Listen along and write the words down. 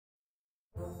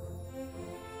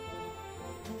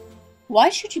Why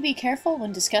should you be careful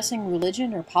when discussing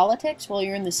religion or politics while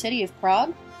you're in the city of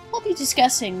Prague? We'll be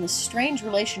discussing the strange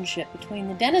relationship between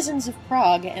the denizens of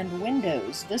Prague and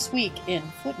windows this week in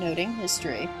Footnoting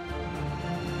History.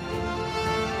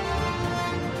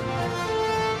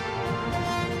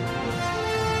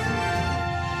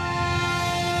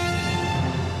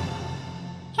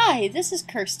 Hi, this is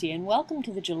Kirsti, and welcome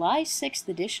to the July 6th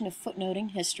edition of Footnoting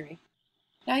History.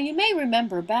 Now, you may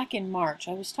remember back in March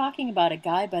I was talking about a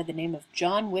guy by the name of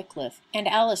John Wycliffe and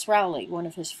Alice Rowley, one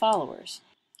of his followers.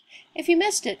 If you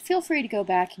missed it, feel free to go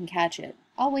back and catch it.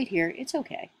 I'll wait here, it's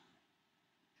okay.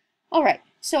 Alright,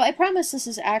 so I promise this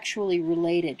is actually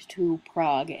related to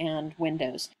Prague and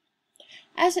windows.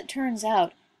 As it turns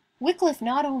out, Wycliffe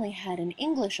not only had an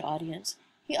English audience,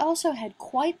 he also had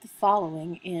quite the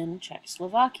following in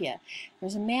Czechoslovakia. There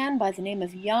was a man by the name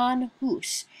of Jan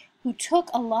Hus, who took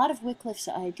a lot of Wycliffe's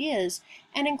ideas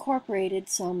and incorporated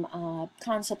some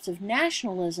concepts of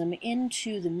nationalism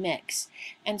into the mix,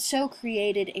 and so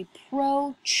created a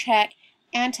pro-Czech,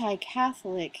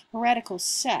 anti-Catholic heretical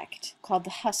sect called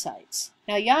the Hussites.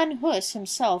 Now, Jan Hus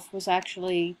himself was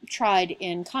actually tried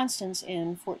in Constance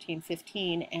in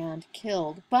 1415 and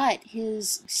killed, but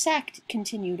his sect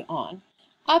continued on.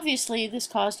 Obviously, this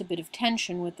caused a bit of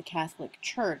tension with the Catholic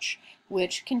Church,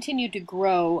 which continued to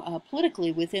grow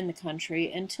politically within the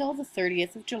country until the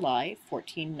 30th of July,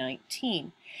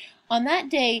 1419. On that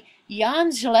day,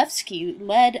 Jan Zalewski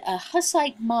led a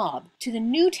Hussite mob to the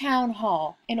new town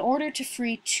hall in order to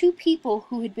free two people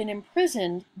who had been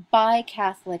imprisoned by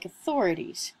Catholic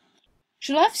authorities.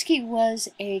 Zalewski was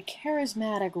a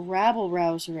charismatic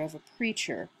rabble-rouser of a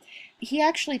preacher. He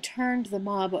actually turned the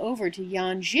mob over to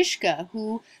Jan Žižka,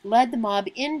 who led the mob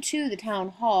into the town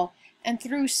hall and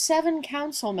threw 7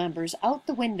 council members out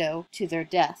the window to their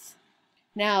death.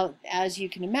 Now, as you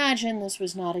can imagine, this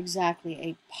was not exactly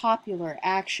a popular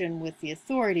action with the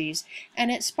authorities,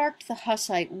 and it sparked the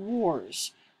Hussite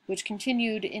Wars, which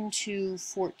continued into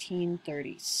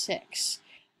 1436.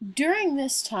 During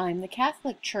this time, the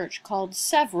Catholic Church called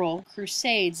several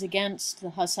crusades against the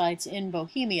Hussites in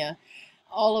Bohemia,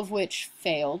 all of which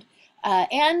failed,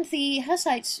 and the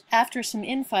Hussites, after some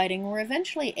infighting, were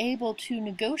eventually able to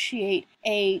negotiate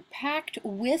a pact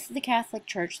with the Catholic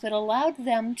Church that allowed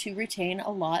them to retain a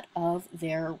lot of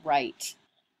their right.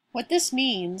 What this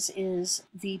means is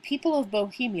the people of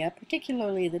Bohemia,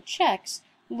 particularly the Czechs,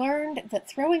 learned that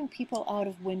throwing people out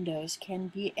of windows can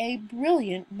be a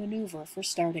brilliant maneuver for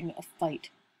starting a fight.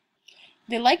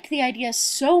 They liked the idea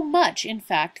so much, in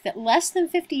fact, that less than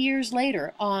 50 years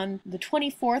later, on the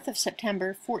 24th of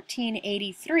September,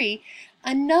 1483,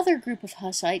 another group of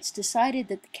Hussites decided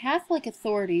that the Catholic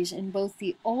authorities in both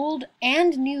the old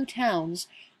and new towns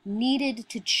needed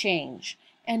to change.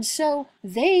 And so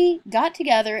they got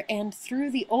together and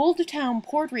threw the old town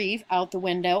Port-Reeve out the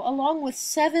window, along with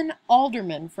 7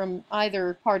 aldermen from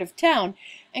either part of town,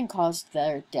 and caused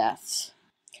their deaths.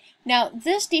 Now,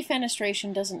 this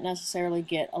defenestration doesn't necessarily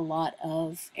get a lot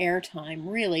of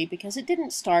airtime, really, because it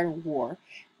didn't start a war,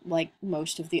 like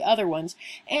most of the other ones,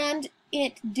 and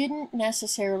it didn't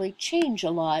necessarily change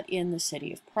a lot in the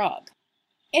city of Prague.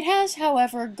 It has,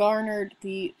 however, garnered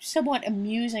the somewhat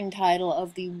amusing title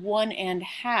of the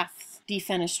 1.5th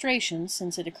defenestration,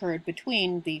 since it occurred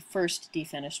between the first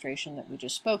defenestration that we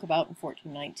just spoke about in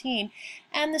 1419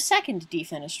 and the second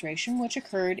defenestration, which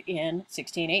occurred in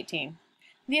 1618.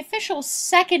 The official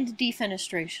second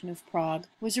defenestration of Prague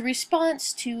was a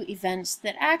response to events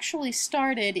that actually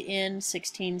started in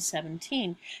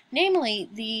 1617, namely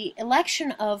the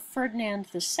election of Ferdinand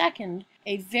II,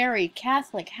 a very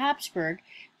Catholic Habsburg,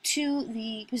 to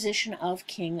the position of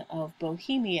King of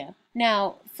Bohemia.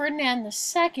 Now, Ferdinand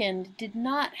II did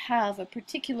not have a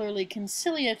particularly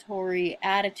conciliatory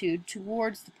attitude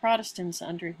towards the Protestants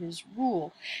under his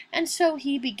rule, and so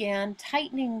he began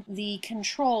tightening the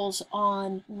controls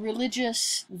on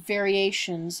religious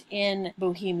variations in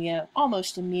Bohemia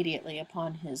almost immediately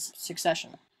upon his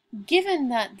succession. Given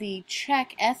that the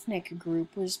Czech ethnic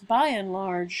group was by and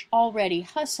large already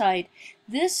Hussite,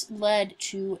 this led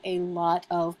to a lot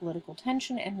of political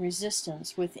tension and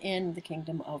resistance within the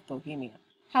Kingdom of Bohemia.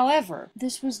 However,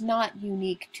 this was not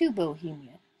unique to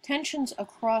Bohemia. Tensions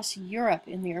across Europe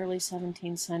in the early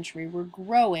 17th century were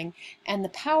growing, and the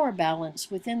power balance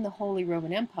within the Holy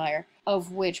Roman Empire,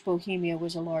 of which Bohemia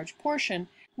was a large portion,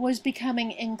 was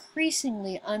becoming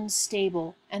increasingly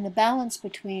unstable, and the balance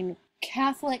between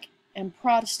Catholic and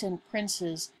Protestant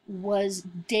princes was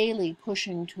daily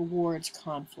pushing towards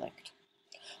conflict.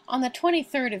 On the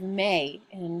 23rd of May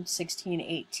in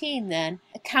 1618, then,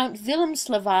 Count Willem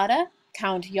Slavata,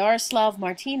 Count Jaroslav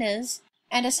Martinez,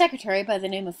 and a secretary by the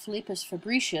name of Philippus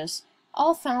Fabricius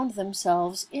all found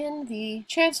themselves in the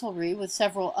chancellery with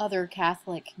several other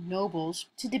Catholic nobles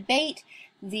to debate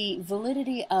the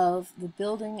validity of the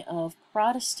building of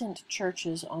Protestant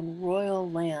churches on royal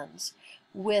lands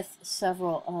with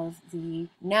several of the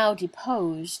now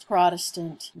deposed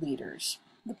Protestant leaders.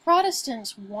 The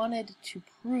Protestants wanted to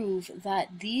prove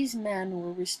that these men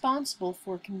were responsible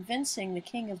for convincing the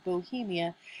King of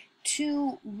Bohemia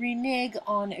to renege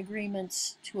on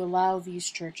agreements to allow these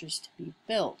churches to be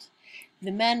built.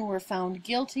 The men were found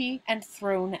guilty and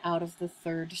thrown out of the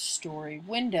third-story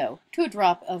window to a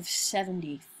drop of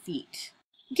 70 feet.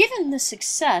 Given the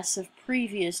success of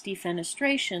previous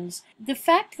defenestrations, the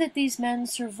fact that these men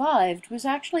survived was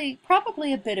actually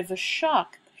probably a bit of a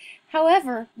shock.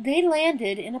 However, they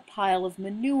landed in a pile of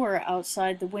manure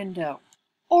outside the window.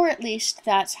 Or at least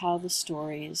that's how the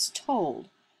story is told.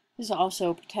 There's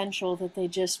also potential that they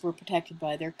just were protected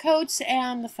by their coats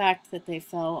and the fact that they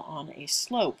fell on a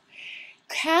slope.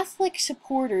 Catholic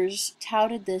supporters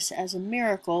touted this as a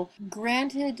miracle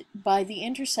granted by the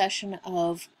intercession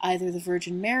of either the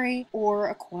Virgin Mary or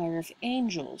a choir of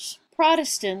angels.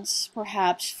 Protestants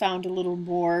perhaps found a little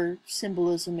more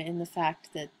symbolism in the fact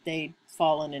that they'd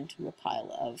fallen into a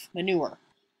pile of manure.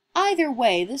 Either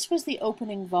way, this was the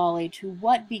opening volley to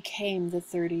what became the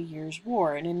 30 Years'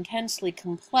 War, an intensely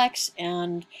complex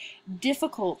and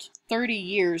difficult 30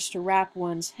 years to wrap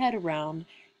one's head around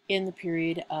in the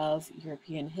period of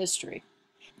European history.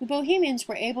 The Bohemians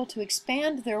were able to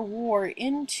expand their war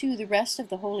into the rest of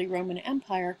the Holy Roman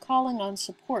Empire, calling on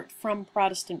support from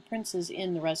Protestant princes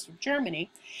in the rest of Germany,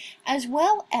 as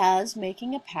well as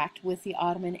making a pact with the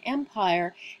Ottoman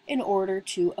Empire in order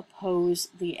to oppose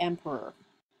the emperor.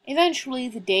 Eventually,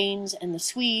 the Danes and the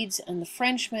Swedes and the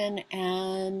Frenchmen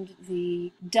and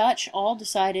the Dutch all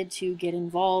decided to get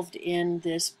involved in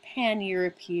this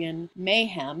pan-European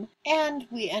mayhem, and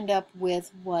we end up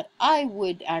with what I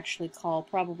would actually call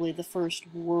probably the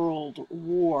First World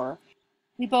War.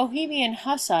 The Bohemian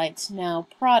Hussites, now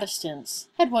Protestants,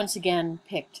 had once again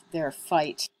picked their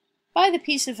fight. By the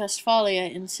Peace of Westphalia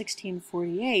in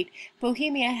 1648,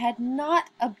 Bohemia had not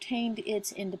obtained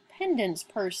its independence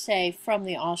per se from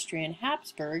the Austrian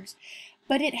Habsburgs,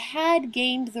 but it had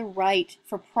gained the right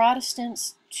for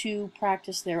Protestants to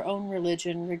practice their own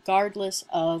religion regardless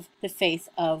of the faith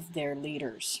of their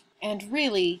leaders. And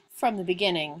really, from the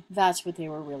beginning, that's what they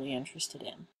were really interested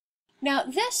in. Now,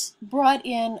 this brought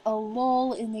in a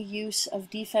lull in the use of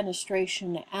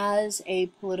defenestration as a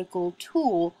political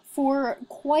tool for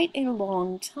quite a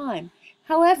long time.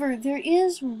 However, there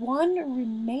is one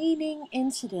remaining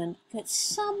incident that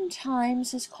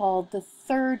sometimes is called the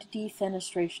Third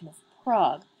Defenestration of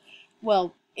Prague.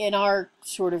 Well, in our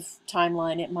sort of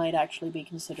timeline, it might actually be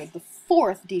considered the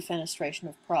Fourth Defenestration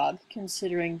of Prague,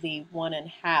 considering the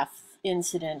 1.5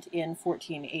 incident in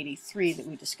 1483 that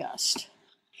we discussed.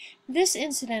 This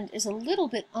incident is a little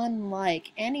bit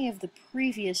unlike any of the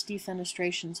previous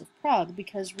defenestrations of Prague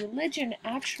because religion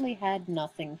actually had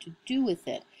nothing to do with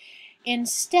it.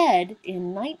 Instead,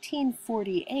 in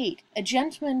 1948, a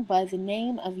gentleman by the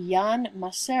name of Jan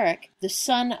Masaryk, the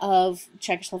son of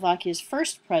Czechoslovakia's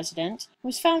first president,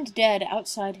 was found dead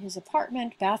outside his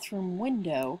apartment bathroom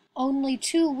window only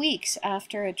 2 weeks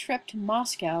after a trip to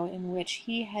Moscow in which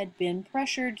he had been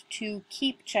pressured to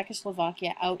keep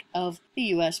Czechoslovakia out of the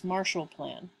U.S. Marshall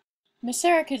Plan.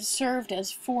 Masaryk had served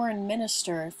as foreign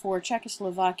minister for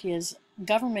Czechoslovakia's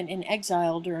government in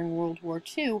exile during World War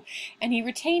II, and he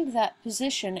retained that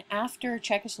position after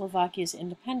Czechoslovakia's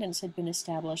independence had been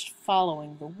established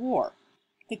following the war.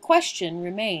 The question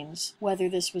remains whether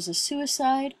this was a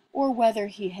suicide or whether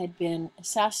he had been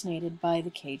assassinated by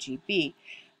the KGB.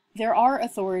 There are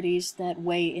authorities that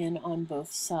weigh in on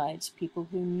both sides. People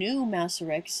who knew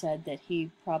Masaryk said that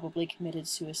he probably committed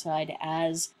suicide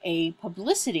as a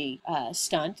publicity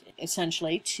stunt,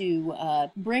 essentially, to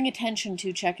bring attention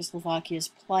to Czechoslovakia's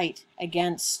plight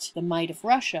against the might of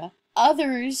Russia.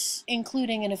 Others,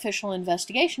 including an official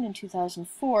investigation in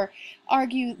 2004,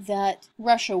 argue that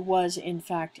Russia was in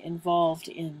fact involved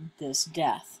in this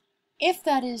death. If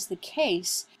that is the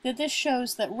case, that this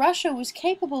shows that Russia was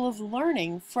capable of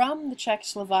learning from the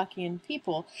Czechoslovakian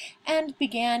people and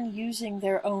began using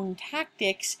their own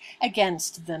tactics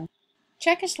against them.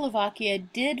 Czechoslovakia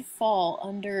did fall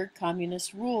under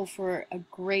communist rule for a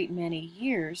great many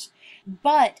years,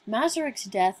 but Masaryk's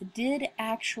death did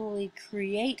actually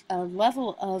create a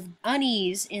level of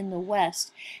unease in the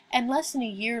West, and less than a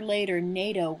year later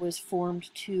NATO was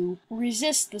formed to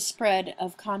resist the spread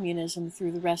of communism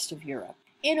through the rest of Europe.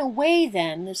 In a way,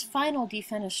 then, this final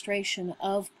defenestration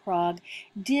of Prague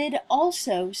did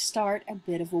also start a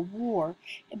bit of a war,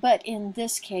 but in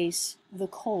this case, the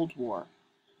Cold War.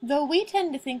 Though we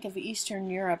tend to think of Eastern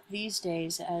Europe these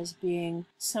days as being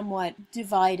somewhat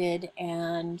divided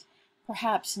and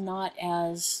perhaps not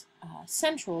as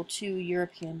central to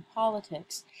European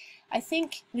politics, I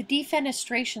think the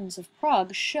defenestrations of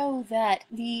Prague show that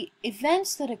the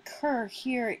events that occur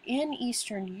here in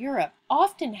Eastern Europe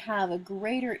often have a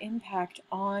greater impact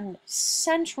on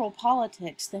central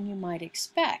politics than you might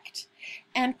expect.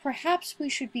 And perhaps we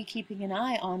should be keeping an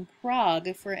eye on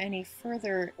Prague for any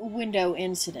further window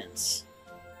incidents.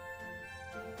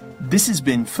 This has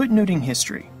been Footnoting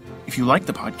History. If you like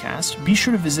the podcast, be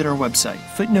sure to visit our website,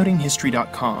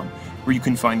 footnotinghistory.com, where you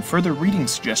can find further reading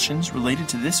suggestions related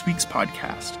to this week's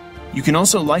podcast. You can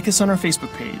also like us on our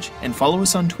Facebook page and follow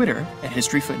us on Twitter at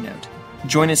History Footnote.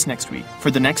 Join us next week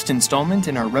for the next installment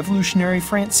in our Revolutionary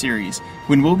France series,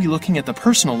 when we'll be looking at the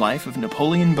personal life of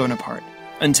Napoleon Bonaparte.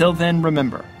 Until then,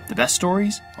 remember, the best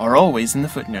stories are always in the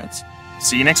footnotes.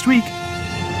 See you next week!